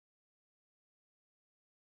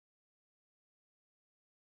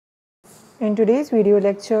In today's video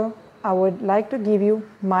lecture, I would like to give you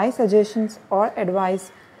my suggestions or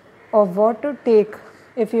advice of what to take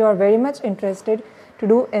if you are very much interested to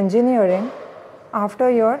do engineering after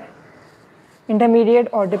your intermediate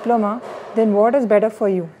or diploma. Then what is better for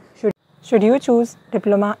you? Should you choose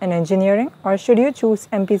diploma in engineering or should you choose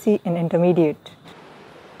MPC in intermediate?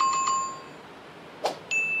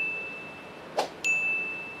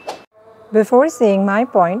 Before saying my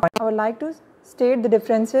point, I would like to state the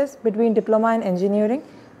differences between diploma in engineering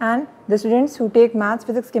and the students who take maths,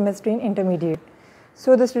 physics, chemistry in intermediate.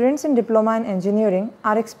 So the students in diploma in engineering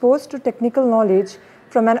are exposed to technical knowledge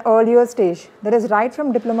from an earlier stage. That is, right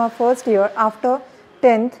from diploma first year, after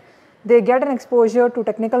 10th, they get an exposure to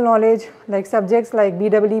technical knowledge like subjects like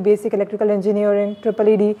BEE, basic electrical engineering,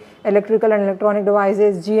 EED, electrical and electronic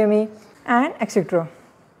devices, GME, and etc.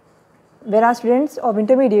 Whereas students of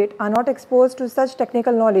intermediate are not exposed to such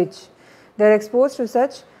technical knowledge. They are exposed to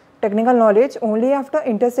such technical knowledge only after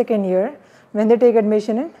inter second year when they take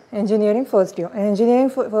admission in engineering first year. In engineering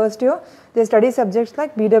first year, they study subjects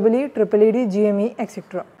like BEE, EED, GME,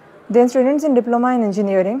 etc. Then students in diploma in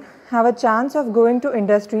engineering have a chance of going to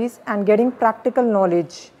industries and getting practical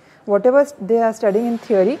knowledge. Whatever they are studying in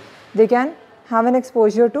theory, they can have an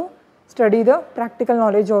exposure to study the practical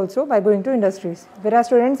knowledge also by going to industries. Whereas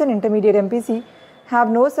students in intermediate MPC have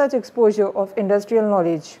no such exposure of industrial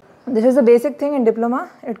knowledge. This is a basic thing in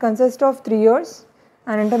diploma. It consists of 3 years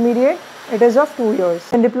and intermediate it is of 2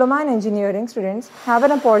 years. In diploma in engineering, students have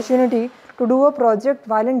an opportunity to do a project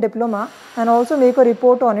while in diploma and also make a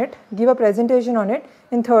report on it, give a presentation on it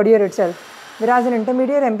in third year itself. Whereas in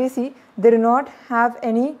intermediate MPC, they do not have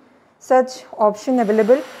any such option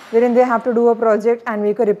available wherein they have to do a project and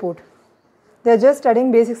make a report. They are just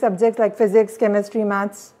studying basic subjects like physics, chemistry,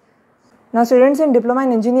 maths. Now students in diploma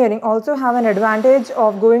in engineering also have an advantage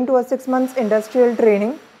of going to a 6 months industrial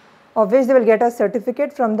training, of which they will get a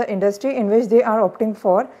certificate from the industry in which they are opting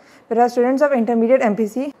for, whereas students of intermediate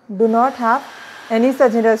MPC do not have any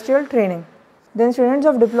such industrial training. Then students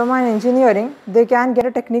of diploma in engineering, they can get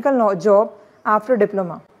a technical job after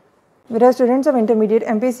diploma, whereas students of intermediate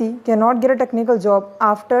MPC cannot get a technical job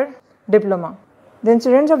after diploma. Then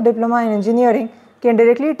students of diploma in engineering can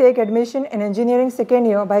directly take admission in engineering second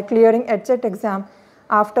year by clearing EdSET exam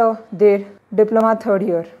after their diploma third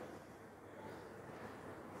year.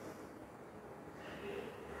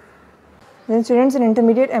 Then students in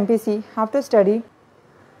intermediate MPC have to study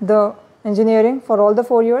the engineering for all the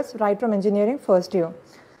 4 years right from engineering first year.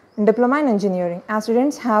 In diploma in engineering, as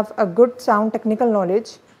students have a good sound technical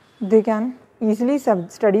knowledge, they can easily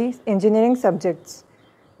study engineering subjects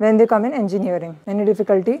when they come in engineering. Any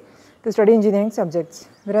difficulty to study engineering subjects.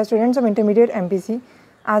 Whereas students of intermediate MPC,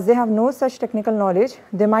 as they have no such technical knowledge,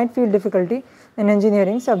 they might feel difficulty in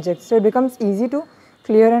engineering subjects. So it becomes easy to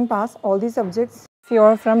clear and pass all these subjects if you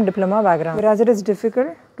are from diploma background. Whereas it is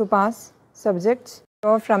difficult to pass subjects if you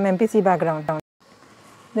are from MPC background.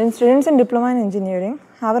 Then students in diploma in engineering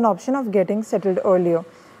have an option of getting settled earlier,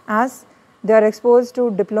 as they are exposed to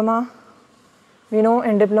diploma. We know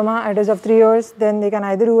in diploma it is of 3 years, then they can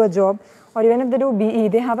either do a job or even if they do BE,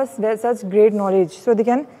 they have such great knowledge, so they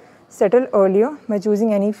can settle earlier by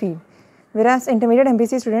choosing any field. Whereas intermediate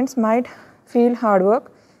MPC students might feel hard work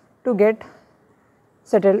to get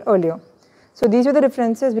settled earlier. So these are the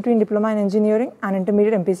differences between diploma in engineering and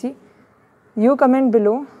intermediate MPC. You comment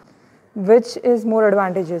below which is more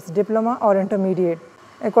advantageous, diploma or intermediate.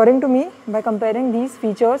 According to me, by comparing these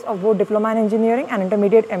features of both diploma in engineering and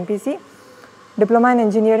intermediate MPC, diploma in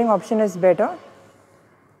engineering option is better,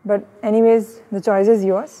 but anyways the choice is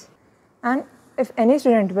yours. And if any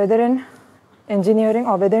student, whether in engineering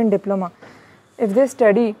or whether in diploma, if they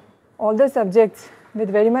study all the subjects with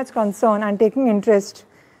very much concern and taking interest,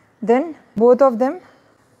 then both of them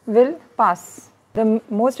will pass. The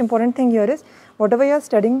most important thing here is whatever you are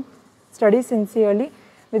studying, study sincerely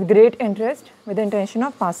with great interest with the intention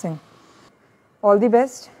of passing. All the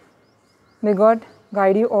best. May God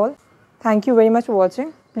guide you all. Thank you very much for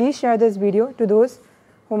watching. Please share this video to those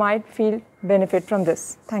who might feel benefit from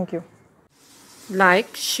this. Thank you.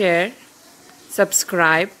 Like, share,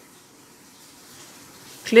 subscribe,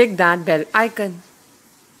 click that bell icon.